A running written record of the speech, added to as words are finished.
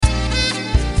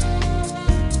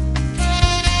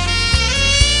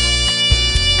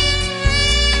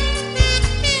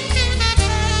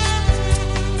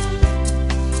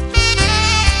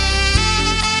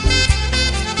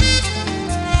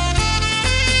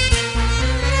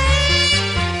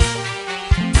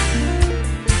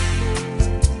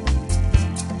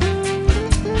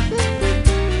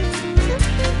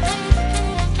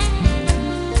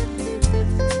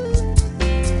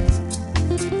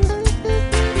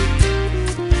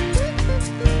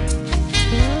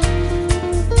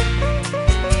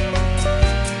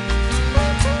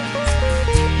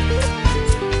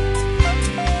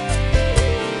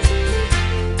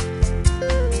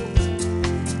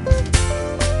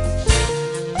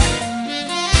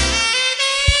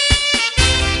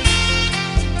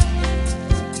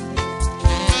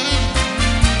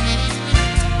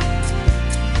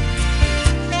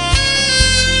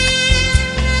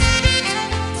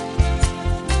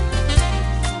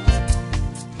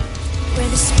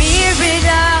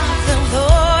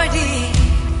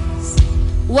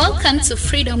Welcome to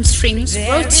Freedom Streams,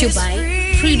 brought to you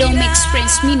by Freedom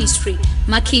Express Ministry,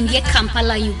 Makindye,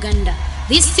 Kampala, Uganda.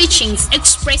 These teachings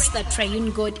express the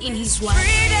triune God in His Word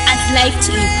as life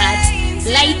to impart,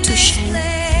 light to shine,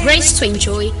 grace to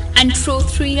enjoy, and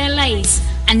truth to realize.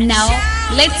 And now,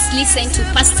 let's listen to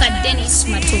Pastor Dennis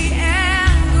Matovu.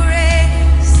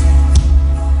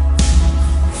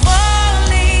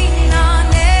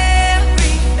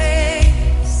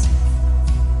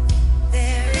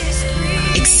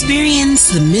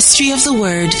 Experience the mystery of the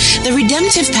Word, the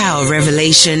redemptive power of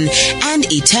revelation, and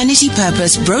eternity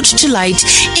purpose brought to light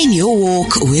in your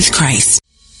walk with Christ.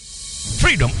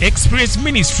 Freedom Experience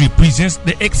Ministry presents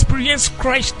the Experience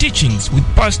Christ teachings with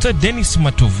Pastor Dennis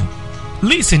Matovu.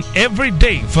 Listen every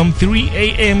day from 3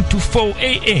 a.m. to 4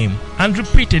 a.m. and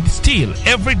repeated still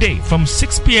every day from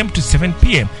 6 p.m. to 7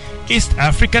 p.m. East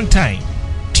African time.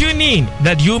 Tune in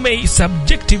that you may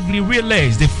subjectively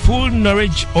realize the full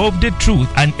knowledge of the truth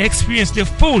and experience the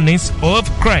fullness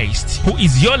of Christ, who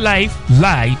is your life,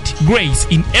 light, grace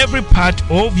in every part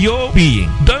of your being.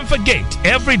 Don't forget,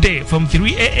 every day from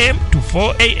 3 a.m. to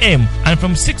 4 a.m. and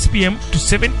from 6 p.m. to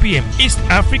 7 p.m. East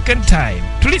African time.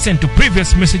 To listen to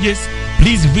previous messages,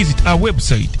 please visit our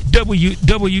website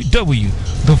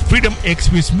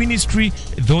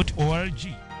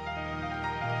www.thefreedomexperienceministry.org.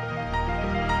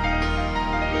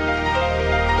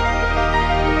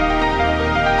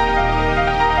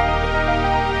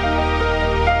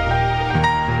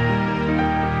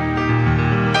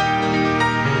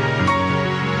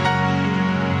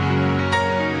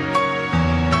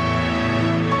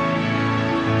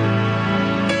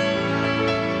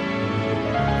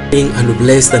 And we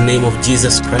bless the name of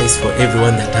Jesus Christ for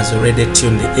everyone that has already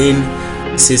tuned in.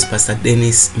 This is Pastor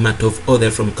Dennis Matovu, author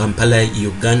from Kampala,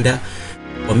 Uganda.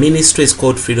 Our ministry is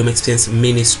called Freedom Experience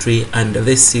Ministry, and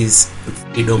this is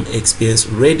Freedom Experience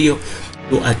Radio.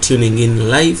 You are tuning in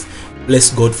live.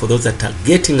 Bless God for those that are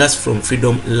getting us from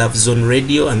Freedom Love Zone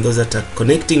Radio, and those that are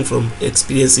connecting from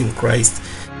Experiencing Christ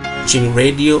Teaching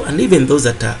Radio, and even those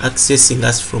that are accessing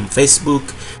us from Facebook.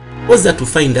 Those that will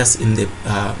find us in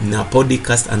our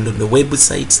podcast and on the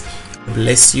websites.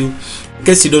 Bless you. In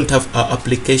case you don't have our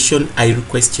application, I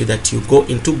request you that you go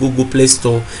into Google Play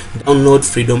Store, download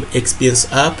Freedom Experience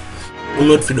app,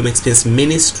 download Freedom Experience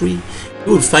Ministry.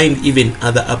 You will find even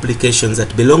other applications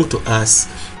that belong to us.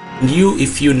 And you,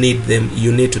 if you need them,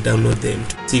 you need to download them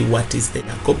to see what is there.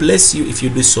 God bless you if you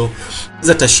do so. Those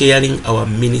that are sharing our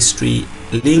ministry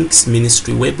links,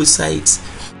 ministry websites.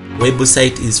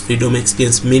 Website is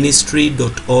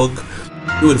freedomexperienceministry.org.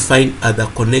 You will find other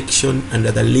connection and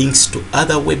other links to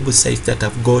other websites that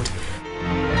have got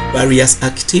various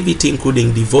activity,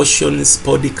 including devotions,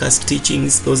 podcast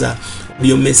teachings. Those are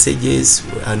audio messages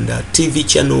and TV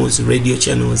channels, radio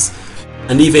channels,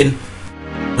 and even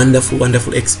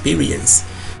wonderful experience.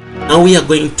 Now we are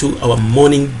going to our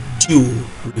morning dew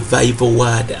revival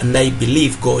word, and I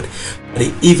believe God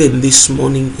that even this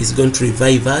morning is going to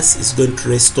revive us, is going to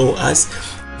restore us,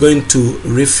 going to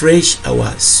refresh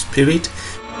our spirit.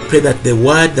 I pray that the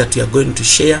word that we are going to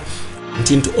share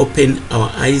continue to open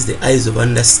our eyes, the eyes of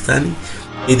understanding.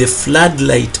 May the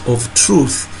floodlight of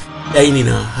truth shine in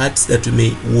our hearts, that we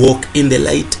may walk in the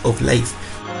light of life.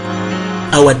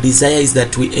 Our desire is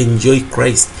that we enjoy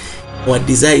Christ. Our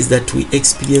desire is that we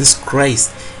experience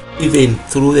Christ, even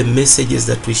through the messages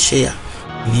that we share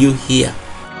with you here,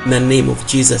 in the name of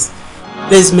Jesus.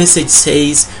 This message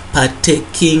says,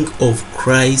 partaking of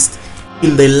Christ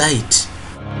in the light.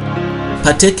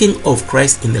 Partaking of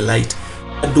Christ in the light.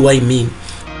 What do I mean?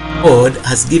 God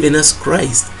has given us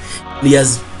Christ. He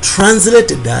has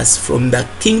translated us from the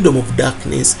kingdom of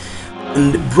darkness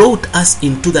and brought us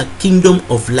into the kingdom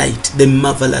of light, the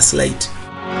marvelous light.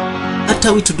 What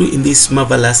are we to do in this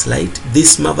marvelous light?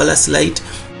 This marvelous light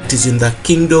that is in the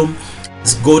kingdom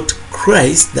has got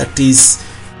Christ, that is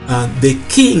the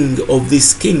king of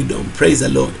this kingdom. Praise the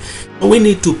Lord. We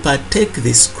need to partake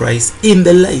this Christ in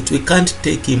the light. We can't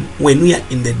take him when we are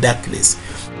in the darkness.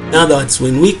 In other words,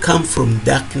 when we come from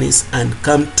darkness and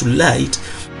come to light,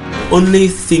 the only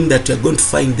thing that you are going to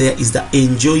find there is the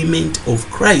enjoyment of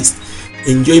Christ,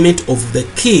 enjoyment of the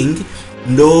king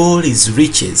and all his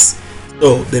riches.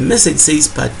 So the message says,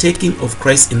 partaking of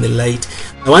Christ in the light.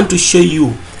 I want to show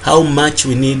you how much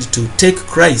we need to take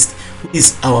Christ, who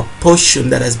is our portion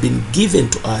that has been given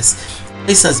to us.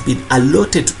 This has been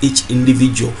allotted to each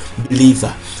individual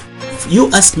believer. If you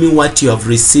ask me what you have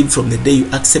received from the day you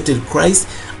accepted Christ,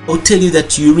 I'll tell you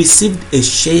that you received a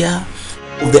share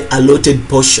of the allotted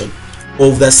portion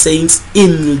of the saints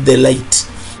in the light.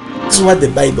 This is what the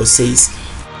Bible says.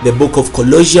 The book of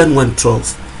Colossians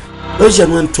 1:12.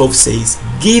 Colossians 1:12 says,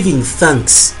 giving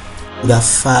thanks to the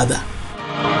Father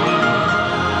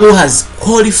who has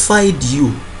qualified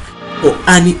you for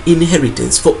an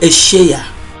inheritance, for a share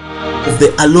of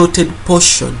the allotted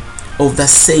portion of the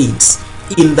saints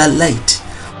in the light.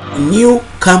 When you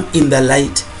come in the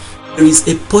light, there is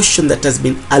a portion that has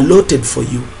been allotted for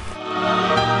you.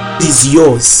 It is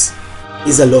yours,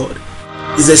 is the Lord.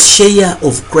 It is a share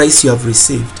of Christ you have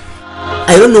received.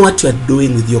 I don't know what you are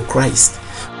doing with your Christ.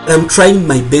 I'm trying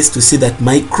my best to say that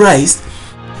my Christ,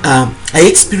 I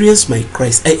experience my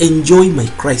Christ. I enjoy my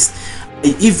Christ.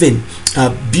 I even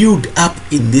build up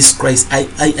in this Christ.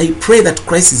 I pray that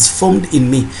Christ is formed in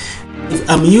me. If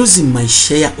I'm using my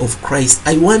share of Christ,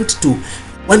 I want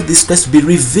this Christ to be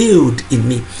revealed in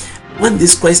me. I want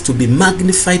this Christ to be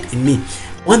magnified in me.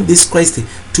 I want this Christ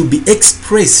to be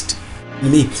expressed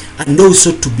in me, and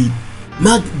also to be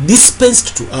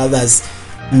dispensed to others,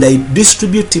 and I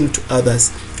distribute him to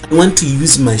others. I want to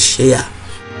use my share.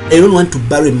 I don't want to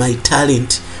bury my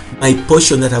talent, my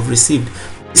portion that I've received.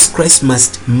 This Christ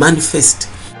must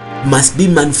be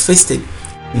manifested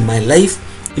in my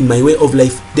life, in my way of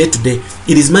life, day to day.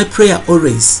 It is my prayer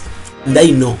always, and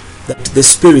I know that the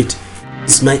Spirit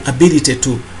is my ability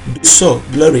to do so.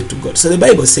 Glory to God. So the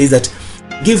Bible says that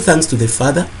give thanks to the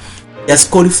Father. He has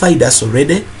qualified us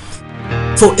already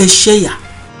for a share.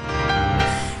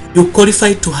 You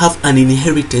qualified to have an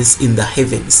inheritance in the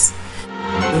heavens.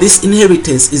 This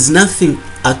inheritance is nothing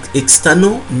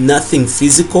external, nothing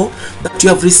physical, but you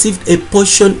have received a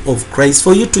portion of Christ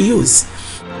for you to use.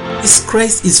 This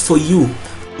Christ is for you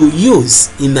to use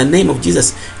in the name of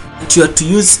Jesus. But you are to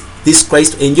use this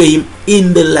Christ to enjoy him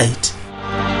in the light.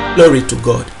 Glory to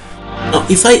God. Now,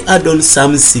 if I add on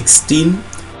Psalm 16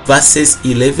 verses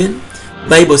 11,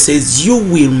 Bible says, you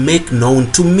will make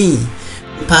known to me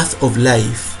the path of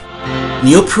life. In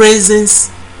your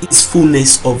presence is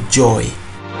fullness of joy.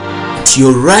 At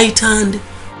your right hand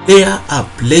there are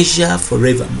pleasure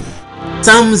forevermore.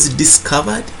 Psalms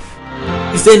discovered.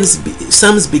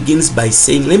 Psalms begins by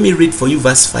saying, let me read for you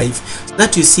verse 5, so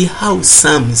that you see how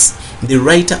Psalms, the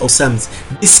writer of Psalms,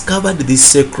 discovered this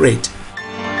secret.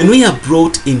 When we are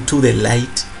brought into the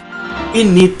light, we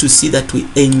need to see that we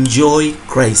enjoy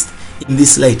Christ in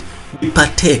this light. We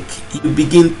partake. You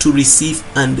begin to receive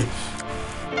and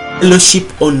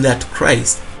fellowship on that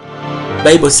Christ. The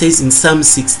Bible says in Psalm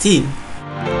 16,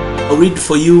 I'll read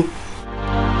for you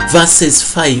verses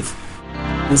 5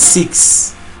 and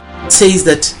 6. It says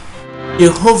that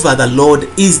Jehovah the Lord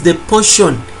is the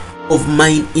portion of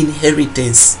mine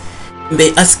inheritance. And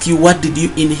they ask you, what did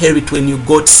you inherit when you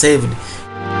got saved?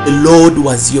 The Lord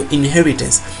was your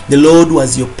inheritance. The Lord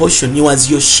was your portion. He was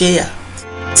your share.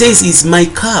 It says, is my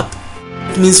cup.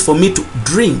 It means for me to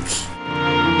drink,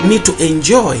 for me to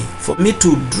enjoy, for me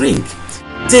to drink.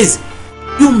 It says,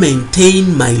 you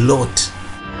maintain my lot.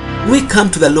 We come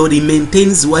to the Lord, he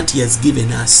maintains what he has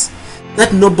given us.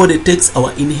 That nobody takes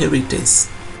our inheritance.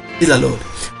 Is the Lord.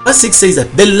 Verse 6 says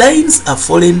that the lines are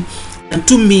fallen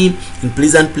unto me in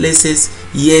pleasant places.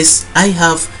 Yes, I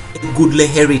have a goodly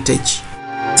heritage.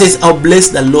 It says, I'll bless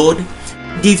the Lord,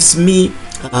 gives me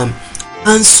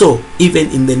counsel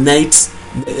even in the nights.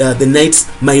 The nights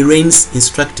my reins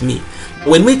instruct me.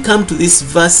 When we come to this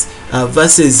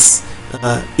verses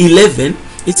 11,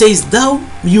 it says, thou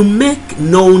you make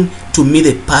known to me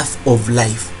the path of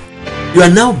life. You are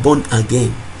now born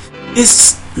again.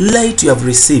 This light you have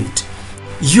received,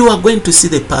 you are going to see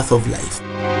the path of life.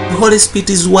 The Holy Spirit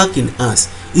is working us,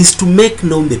 is to make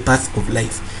known the path of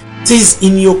life. It says,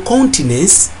 in your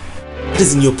countenance, it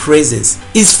is in your presence,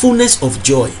 is fullness of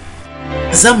joy.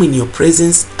 As I'm in your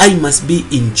presence, I must be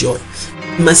in joy.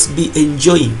 I must be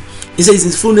enjoying. It says,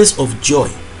 in fullness of joy.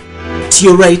 At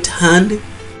your right hand,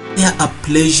 there are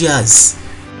pleasures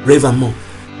forevermore.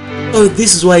 Oh,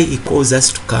 this is why he calls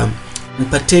us to come and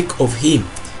partake of him,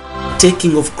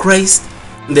 taking of Christ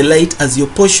in the light as your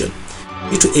portion.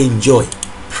 You to enjoy.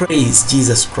 Praise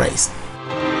Jesus Christ.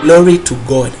 Glory to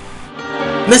God.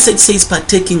 Message says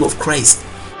partaking of Christ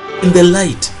in the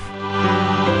light.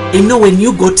 You know, when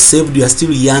you got saved, you are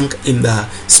still young in the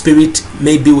spirit.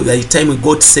 Maybe by the time we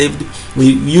got saved,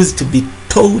 we used to be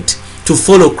taught to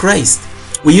follow Christ.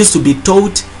 We used to be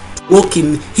taught to walk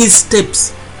in his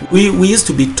steps. We used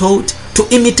to be taught to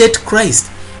imitate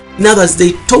Christ. In other words,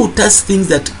 they taught us things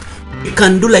that you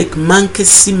can do, like monkey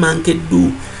see, monkey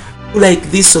do. Do like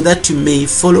this so that you may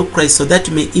follow Christ, so that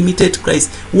you may imitate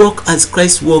Christ. Walk as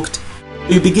Christ walked.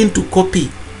 You begin to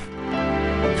copy.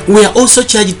 We are also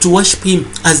charged to worship him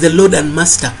as the Lord and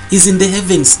Master. He's in the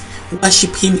heavens.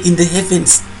 Worship him in the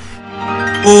heavens.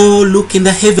 Oh, look in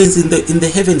the heavens, in the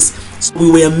heavens. So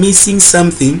we were missing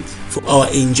something for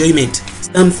our enjoyment,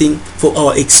 something for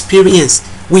our experience.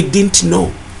 We didn't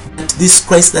know that this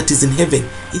Christ that is in heaven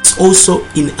it's also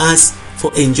in us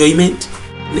for enjoyment,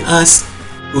 in us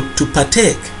to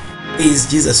partake. Is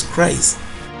Jesus Christ.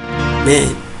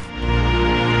 Amen.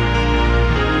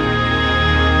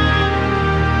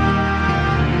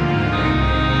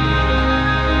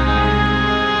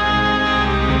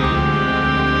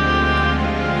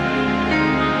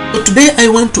 So today I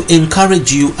want to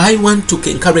encourage you.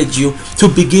 To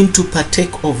begin to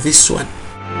partake of this one.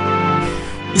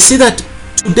 You see that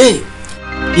today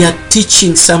we are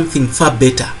teaching something far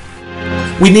better.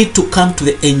 We need to come to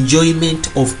the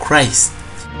enjoyment of Christ.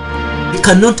 We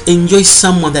cannot enjoy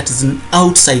someone that is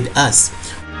outside us.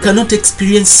 We cannot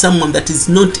experience someone that is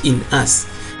not in us.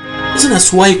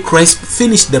 That's why Christ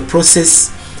finished the process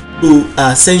to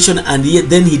ascension, and yet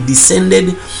then he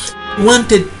descended. He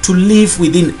wanted to live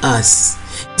within us.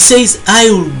 He says, I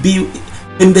will be,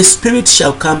 when the Spirit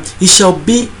shall come, he shall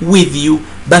be with you,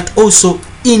 but also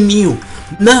in you.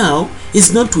 Now,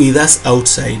 it's not with us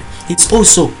outside. It's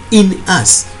also in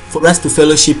us, for us to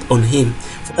fellowship on him,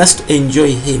 for us to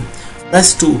enjoy him, for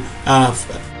us to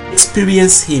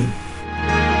experience him.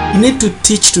 We need to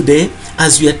teach today,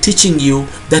 as we are teaching you,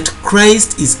 that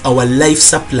Christ is our life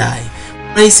supply.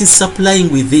 Christ is supplying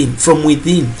within, from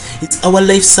within. It's our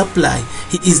life supply.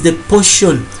 He is the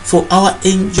portion for our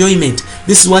enjoyment.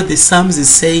 This is what the Psalms is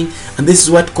saying, and this is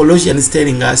what Colossians is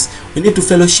telling us. We need to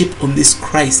fellowship on this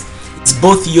Christ. It's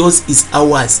both yours, is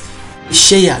ours. We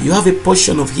share. You have a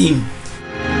portion of him.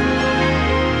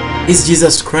 It's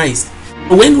Jesus Christ.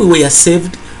 When we were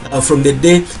saved, from the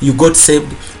day you got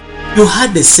saved, you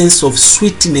had a sense of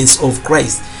sweetness of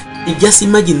Christ. You just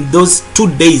imagine those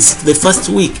 2 days, the first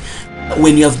week,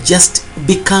 when you have just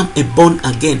become a born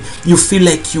again. You feel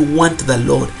like you want the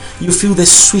Lord. You feel the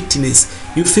sweetness.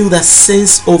 You feel the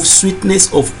sense of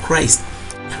sweetness of Christ.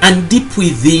 And deep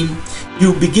within,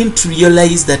 you begin to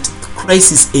realize that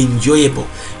Christ is enjoyable.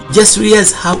 Just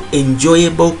realize how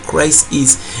enjoyable Christ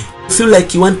is. You feel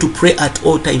like you want to pray at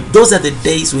all times. Those are the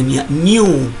days when you are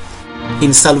new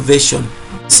in salvation.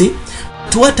 See?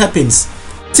 But what happens?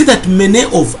 See that many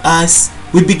of us,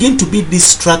 we begin to be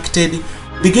distracted,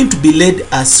 begin to be led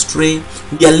astray.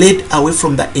 We are led away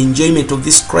from the enjoyment of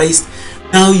this Christ.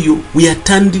 Now we are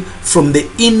turned from the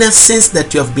inner sense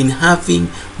that you have been having,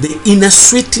 the inner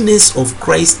sweetness of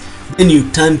Christ. Then you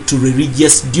turn to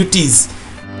religious duties.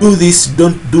 Do this,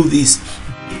 don't do this.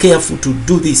 Be careful to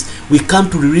do this. We come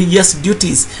to religious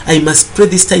duties. I must pray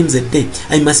these times a day.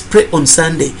 I must pray on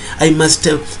Sunday. I must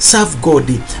serve God.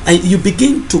 You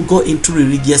begin to go into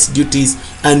religious duties,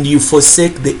 and you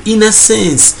forsake the inner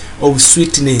sense of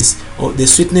sweetness, or the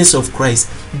sweetness of Christ.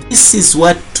 This is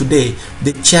what today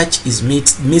the church is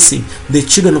missing. The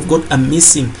children of God are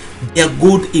missing. They are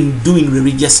good in doing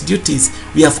religious duties.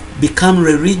 We have become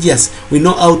religious. We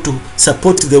know how to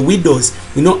support the widows.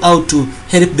 We know how to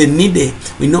help the needy.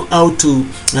 We know how to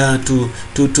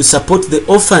support the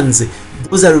orphans.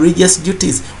 Those are religious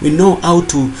duties. We know how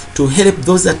to help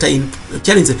those that are in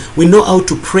challenges. We know how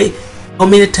to pray. How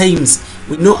many times?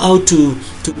 We know how to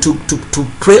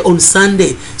pray on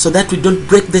Sunday so that we don't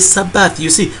break the Sabbath. You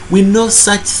see, we know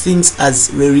such things as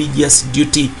religious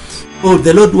duty. Oh,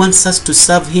 the Lord wants us to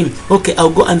serve him. Okay,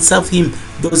 I'll go and serve him.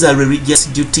 Those are religious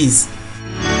duties.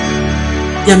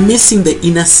 We are missing the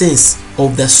inner sense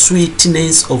of the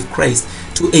sweetness of Christ,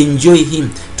 to enjoy him,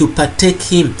 to partake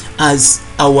him as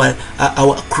our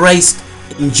Christ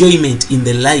enjoyment in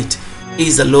the light.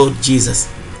 Praise the Lord Jesus.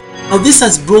 Now this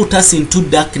has brought us into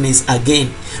darkness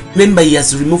again. Remember, he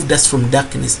has removed us from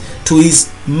darkness to his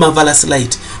marvelous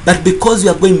light. But because we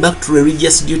are going back to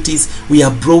religious duties, we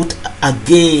are brought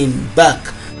again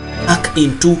back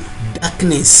into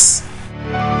darkness.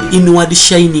 The inward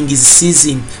shining is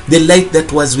ceasing. The light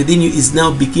that was within you is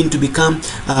now beginning to become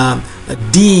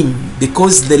dim,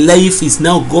 because the life is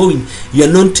now going. You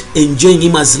are not enjoying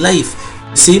him as life.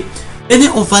 See, many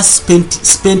of us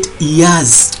spent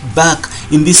years back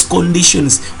in these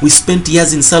conditions. We spent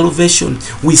years in salvation.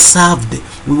 We served.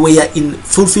 We were in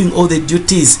fulfilling all the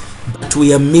duties, but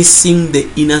we are missing the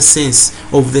inner sense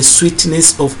of the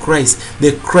sweetness of Christ,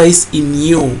 the Christ in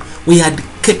you. We had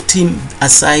kept him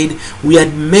aside. We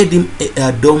had made him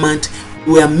dormant.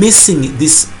 We are missing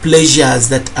these pleasures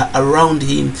that are around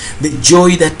him, the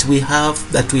joy that we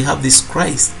have this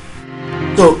Christ.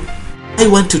 So I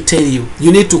want to tell you,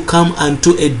 you need to come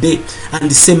unto a day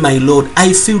and say, my Lord,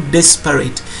 I feel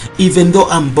desperate. Even though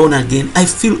I'm born again, I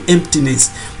feel emptiness.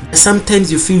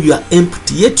 Sometimes you feel you are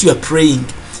empty, yet you are praying.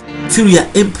 You feel you are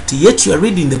empty, yet you are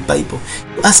reading the Bible.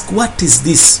 You ask, what is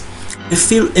this? I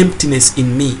feel emptiness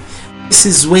in me. This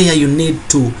is where you need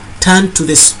to turn to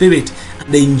the Spirit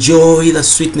and enjoy the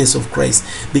sweetness of Christ.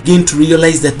 Begin to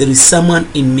realize that there is someone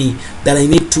in me that I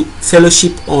need to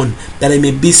fellowship on, that I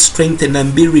may be strengthened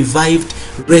and be revived,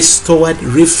 restored,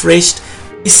 refreshed.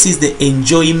 This is the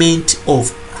enjoyment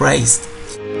of Christ.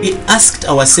 We asked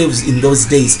ourselves in those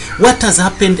days, what has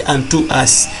happened unto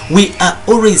us? We are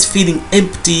always feeling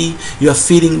empty. You are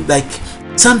feeling like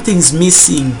something's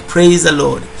missing. Praise the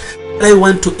Lord. I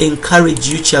want to encourage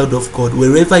you, child of God,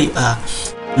 wherever you are.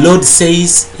 Lord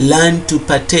says, learn to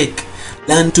partake.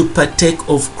 Learn to partake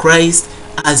of Christ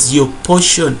as your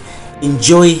portion.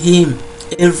 Enjoy Him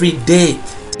every day.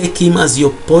 Take Him as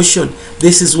your portion.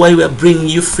 This is why we are bringing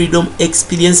you Freedom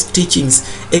Experience teachings,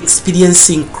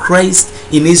 experiencing Christ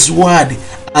in His Word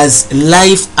as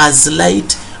life, as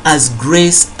light, as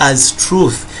grace, as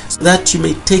truth, so that you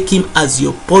may take Him as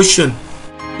your portion.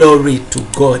 Glory to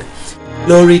God.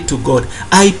 Glory to God.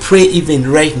 I pray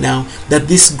even right now that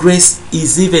this grace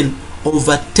is even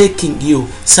overtaking you,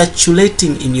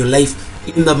 saturating in your life,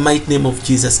 in the mighty name of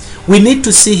Jesus. We need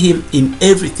to see Him in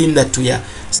everything that we are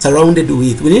surrounded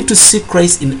with. We need to see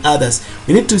Christ in others.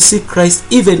 We need to see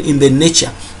Christ even in the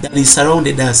nature that is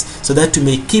surrounded us, so that we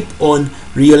may keep on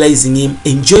realizing Him,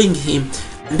 enjoying Him.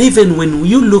 And even when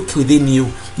you look within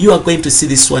you, you are going to see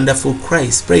this wonderful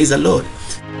Christ. Praise the Lord.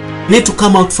 We need to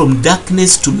come out from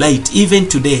darkness to light, even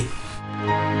today.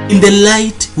 In the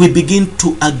light, we begin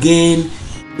again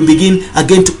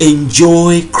to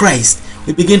enjoy Christ.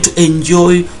 We begin to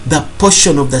enjoy the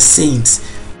portion of the saints.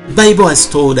 The Bible has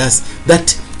told us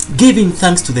that giving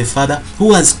thanks to the Father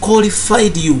who has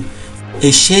qualified you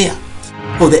a share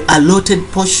for the allotted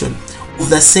portion of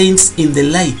the saints in the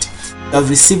light. You have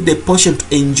received a portion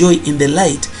to enjoy in the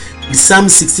light. Psalm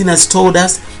 16 has told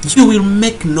us, you will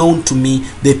make known to me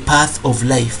the path of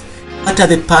life. What are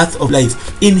the path of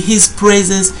life? In His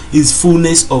presence is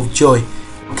fullness of joy.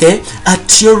 Okay?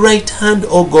 At your right hand,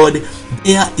 O God,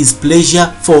 there is pleasure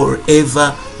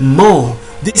forevermore.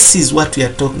 This is what we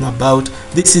are talking about.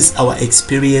 This is our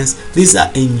experience. This is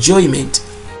our enjoyment.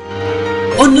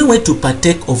 Only way to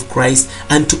partake of Christ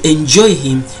and to enjoy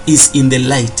Him is in the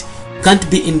light. You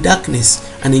can't be in darkness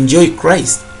and enjoy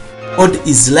Christ. God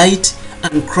is light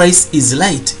and Christ is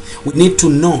light. We need to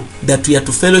know that we are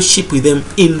to fellowship with them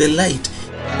in the light.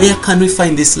 Where can we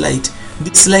find this light?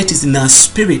 This light is in our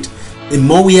spirit. The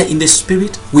more we are in the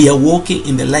spirit, we are walking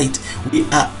in the light. We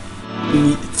are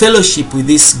in fellowship with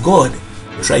this God,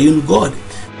 triune God.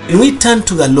 When we turn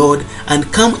to the Lord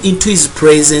and come into His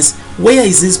presence, where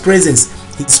is His presence?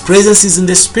 His presence is in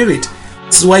the spirit.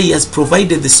 This is why He has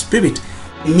provided the spirit,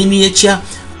 in miniature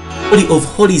Holy of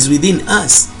Holies within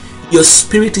us. Your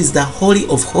spirit is the Holy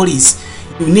of Holies.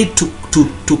 You need to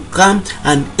come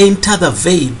and enter the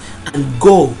veil and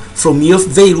go from your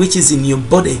veil which is in your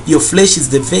body. Your flesh is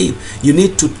the veil. You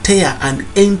need to tear and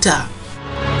enter,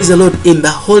 praise the Lord, in the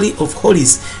Holy of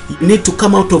Holies. You need to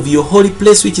come out of your holy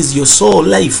place, which is your soul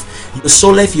life,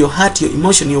 your heart, your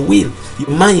emotion, your will, your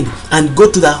mind, and go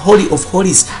to the Holy of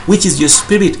Holies, which is your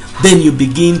spirit. Then you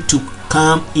begin to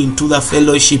come into the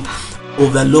fellowship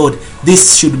of the Lord.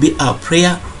 This should be our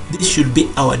prayer. This should be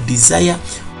our desire.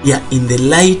 We are in the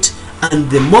light, and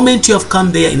the moment you have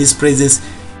come there in His presence,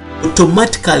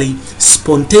 automatically,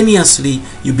 spontaneously,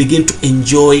 you begin to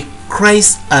enjoy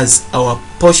Christ as our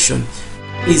portion.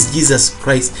 Praise Jesus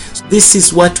Christ. So this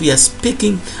is what we are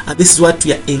speaking, and this is what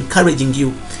we are encouraging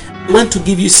you. I want to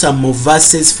give you some more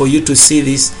verses for you to see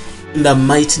this in the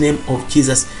mighty name of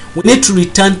Jesus. We need to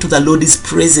return to the Lord's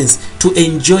presence to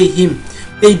enjoy Him.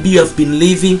 Maybe you have been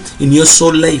living in your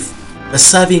soul life. You are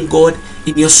serving God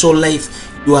in your soul life.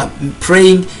 You are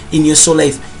praying in your soul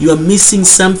life. You are missing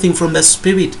something from the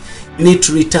Spirit. You need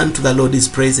to return to the Lord's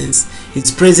presence.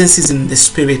 His presence is in the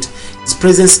Spirit. His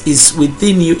presence is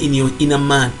within you, in your inner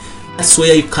man. That's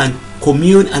where you can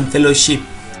commune and fellowship.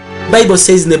 The Bible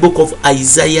says in the book of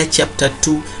Isaiah chapter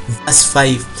 2 verse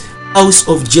 5, House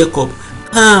of Jacob,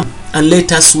 come and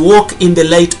let us walk in the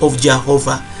light of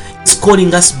Jehovah. He's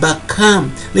calling us back.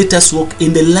 Come, let us walk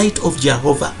in the light of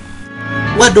Jehovah.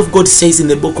 Word of God says in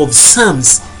the book of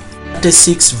Psalms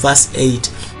 36 verse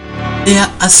 8, they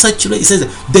are saturated. It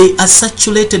says they are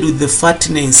saturated with the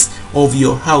fatness of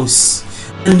your house,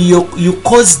 and you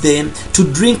cause them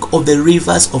to drink of the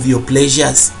rivers of your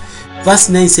pleasures. Verse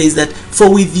 9 says that,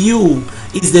 for with you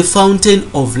is the fountain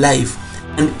of life,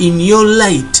 and in your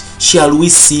light shall we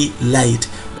see light.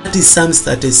 That is Psalms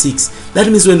 36. That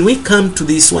means when we come to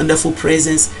this wonderful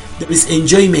presence, there is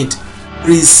enjoyment,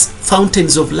 there is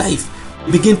fountains of life.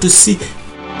 We begin to see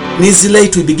in His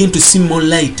light, we begin to see more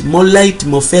light,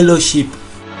 more fellowship.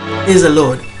 Praise the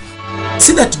Lord.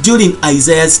 See that during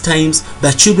Isaiah's times,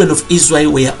 the children of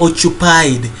Israel were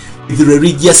occupied with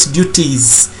religious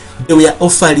duties. They were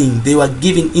offering, they were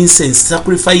giving incense,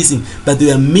 sacrificing, but they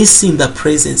were missing the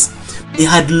presence. They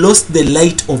had lost the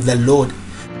light of the Lord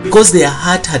because their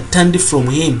heart had turned from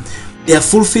Him. They are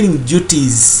fulfilling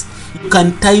duties. You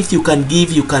can tithe, you can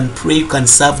give, you can pray, you can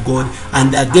serve God,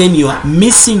 and again you are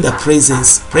missing the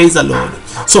presence. Praise the Lord.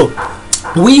 So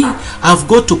we have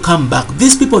got to come back.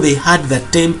 These people, they had the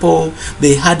temple,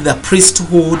 they had the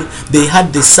priesthood, they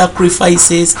had the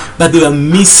sacrifices, but they were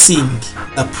missing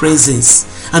the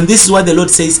presence. And this is what the Lord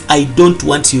says, I don't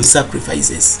want your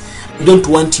sacrifices. I don't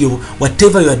want your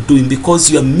whatever you are doing, because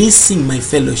you are missing my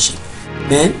fellowship.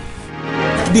 Then,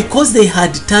 because they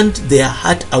had turned their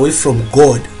heart away from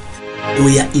God, they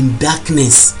were in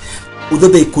darkness. Although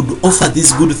they could offer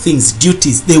these good things,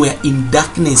 duties, they were in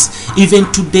darkness. Even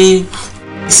today,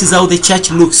 this is how the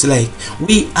church looks like.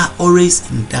 We are always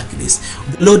in darkness.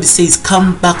 The Lord says,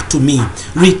 come back to me,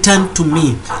 return to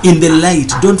me in the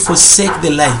light. Don't forsake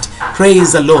the light.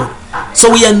 Praise the Lord.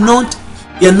 So we are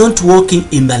not walking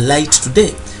in the light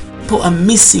today. People are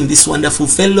missing this wonderful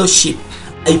fellowship.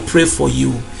 I pray for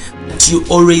you that you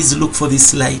always look for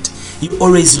this light. You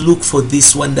always look for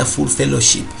this wonderful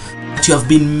fellowship that you have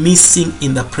been missing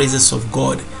in the presence of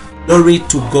God. Glory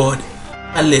to God.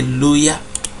 Hallelujah.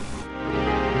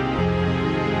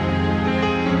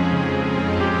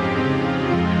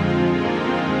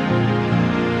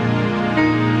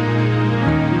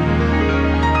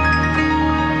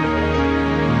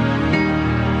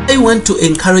 I want to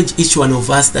encourage each one of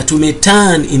us that we may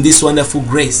turn in this wonderful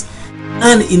grace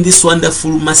and in this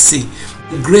wonderful mercy.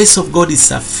 The grace of God is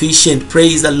sufficient.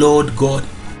 Praise the Lord God.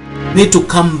 We need to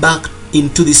come back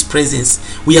into this presence.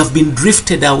 We have been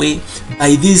drifted away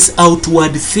by these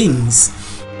outward things.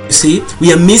 You see,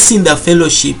 we are missing the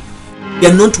fellowship. We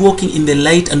are not walking in the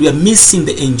light, and we are missing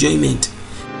the enjoyment.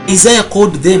 Isaiah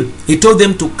called them. He told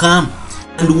them to come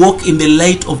and walk in the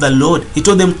light of the Lord. He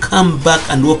told them, come back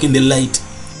and walk in the light.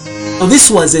 Now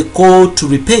this was a call to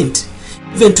repent.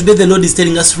 Even today the Lord is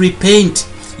telling us, repent.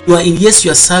 You are in, yes,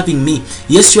 you are serving me.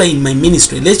 Yes, you are in my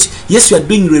ministry. Yes, you are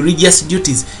doing religious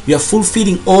duties. You are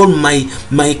fulfilling all my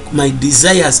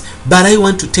desires. But I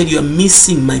want to tell you, you are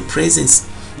missing my presence.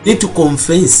 You need to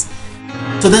confess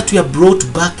so that we are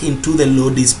brought back into the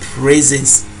Lord's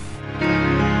presence.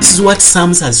 This is what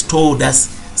Psalms has told us.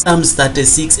 Psalms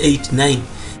 36, 8, 9.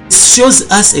 It shows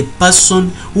us a person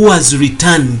who has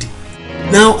returned.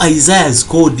 Now Isaiah has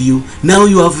called you. Now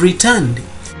you have returned.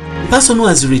 The person who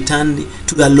has returned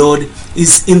to the Lord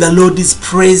is in the Lord's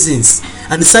presence,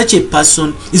 and such a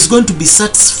person is going to be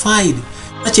satisfied.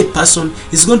 Such a person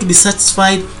is going to be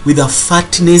satisfied with the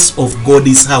fatness of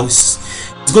God's house.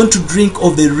 He's going to drink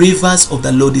of the rivers of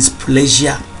the Lord's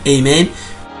pleasure. Amen.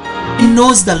 He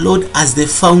knows the Lord as the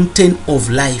fountain of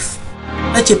life.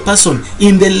 Such a person,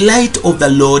 in the light of the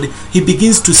Lord, he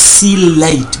begins to see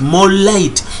light, more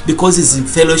light, because he's in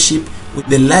fellowship with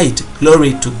the light.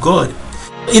 Glory to God.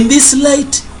 In this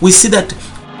light, we see that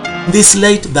this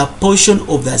light, the portion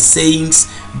of the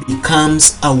saints,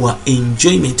 becomes our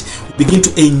enjoyment. We begin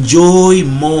to enjoy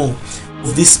more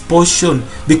of this portion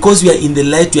because we are in the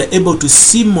light. We are able to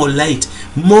see more light,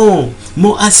 more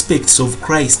aspects of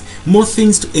Christ, more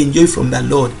things to enjoy from the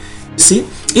Lord. You see,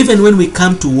 even when we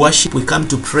come to worship, we come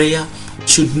to prayer, we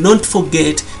should not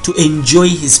forget to enjoy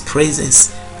His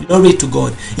presence. Glory to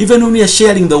God. Even when we are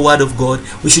sharing the word of God,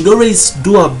 we should always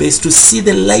do our best to see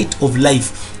the light of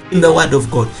life in the word of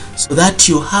God, so that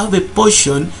you have a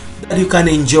portion that you can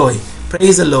enjoy.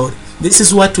 Praise the Lord. This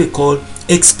is what we call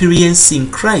experiencing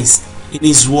Christ in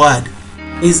His word.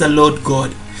 Praise the Lord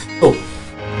God. So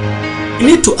we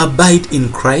need to abide in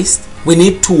Christ. We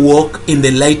need to walk in the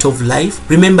light of life.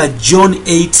 Remember, John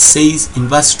 8 says in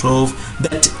verse 12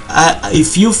 that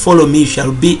if you follow me, you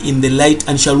shall be in the light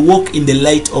and shall walk in the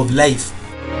light of life.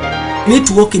 We need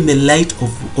to walk in the light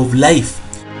of life,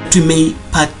 that we may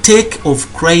partake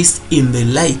of Christ in the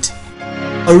light.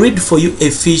 I'll read for you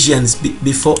Ephesians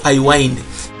before I wind.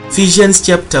 Ephesians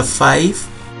chapter 5.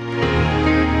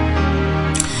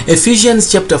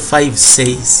 Ephesians chapter 5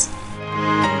 says,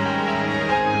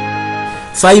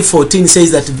 5:14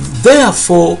 says that,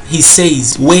 therefore he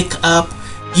says, wake up,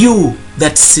 you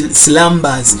that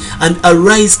slumbers, and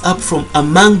arise up from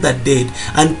among the dead,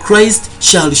 and Christ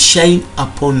shall shine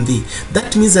upon thee.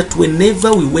 That means that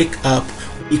whenever we wake up,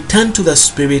 we turn to the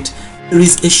Spirit, there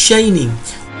is a shining.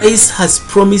 Christ has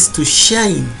promised to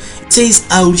shine. It says,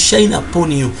 I will shine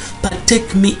upon you, but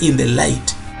take me in the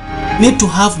light. We need to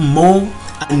have more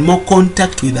and more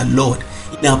contact with the Lord.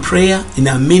 In our prayer, in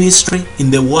our ministry,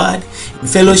 in the word, in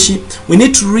fellowship, we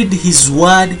need to read His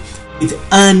word with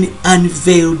an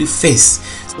unveiled face,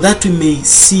 so that we may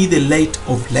see the light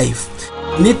of life.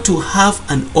 We need to have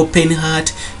an open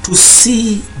heart to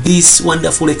see this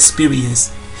wonderful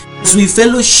experience. As we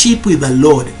fellowship with the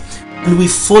Lord and we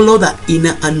follow the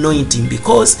inner anointing,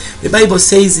 because the Bible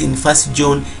says in 1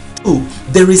 John 2,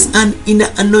 there is an inner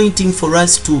anointing for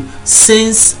us to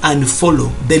sense and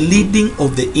follow the leading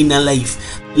of the inner life,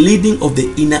 leading of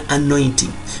the inner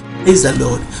anointing. Praise the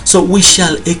Lord. So we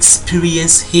shall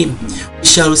experience Him. We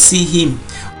shall see Him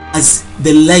as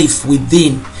the life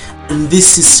within. And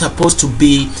this is supposed to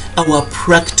be our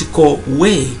practical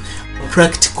way,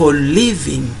 practical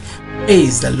living.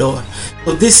 Praise the Lord.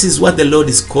 So this is what the Lord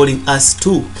is calling us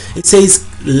to. It says,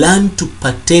 learn to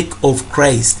partake of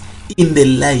Christ in the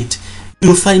light.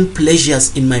 You'll find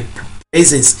pleasures in my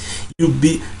presence.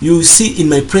 You see, in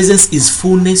my presence is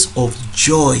fullness of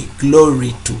joy.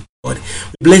 Glory to God.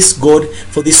 Bless God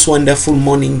for this wonderful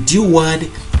morning dew word.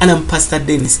 And I'm Pastor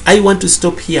Dennis. I want to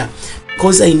stop here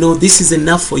because I know this is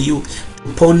enough for you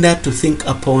to ponder, to think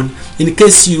upon. In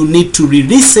case you need to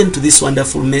re-listen to this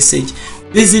wonderful message,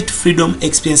 visit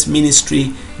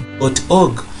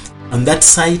freedomexperienceministry.org. On that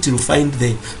site you'll find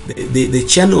the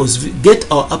channels. Get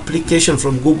our application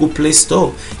from Google Play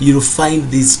Store. You'll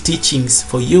find these teachings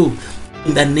for you.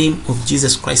 In the name of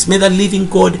Jesus Christ, may the living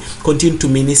God continue to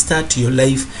minister to your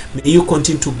life. May you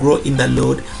continue to grow in the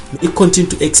Lord. May you continue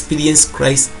to experience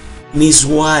Christ in His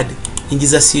word. In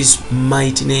Jesus'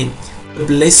 mighty name. God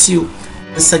bless you.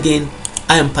 Once again,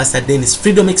 I am Pastor Dennis,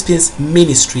 Freedom Experience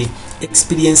Ministry,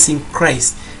 experiencing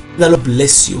Christ. The Lord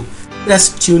bless you. Let us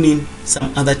tune in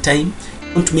some other time.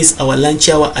 Don't miss our lunch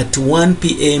hour at 1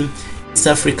 p.m. East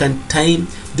African time.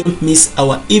 Don't miss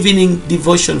our evening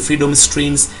devotion freedom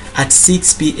streams at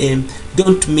 6 p.m.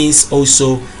 Don't miss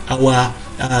also our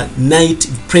night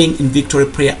praying in victory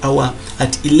prayer hour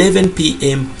at 11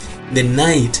 p.m. in the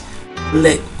night.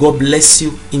 Let God bless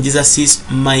you in Jesus'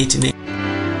 mighty name.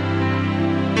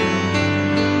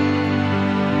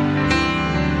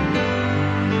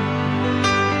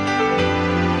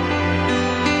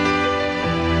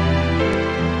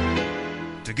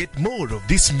 To get more of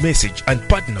this message and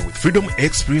partner with Freedom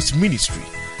Experience Ministry,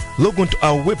 log on to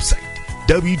our website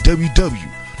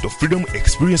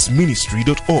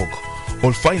www.freedomexperienceministry.org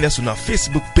or find us on our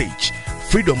Facebook page,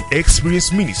 Freedom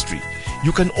Experience Ministry.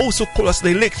 You can also call us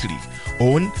directly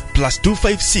on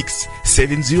 +256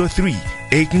 703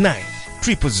 89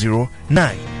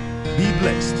 0009. Be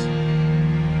blessed.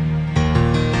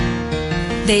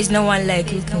 There is no one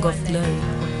like you, King of Glory.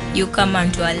 You come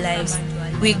unto our lives.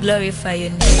 We glorify your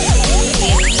name.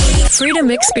 Freedom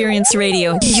Experience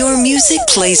Radio, Your music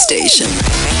play station.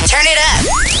 Turn it up.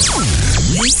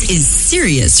 This is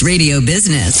serious radio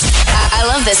business. I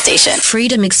love this station.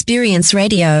 Freedom Experience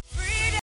Radio.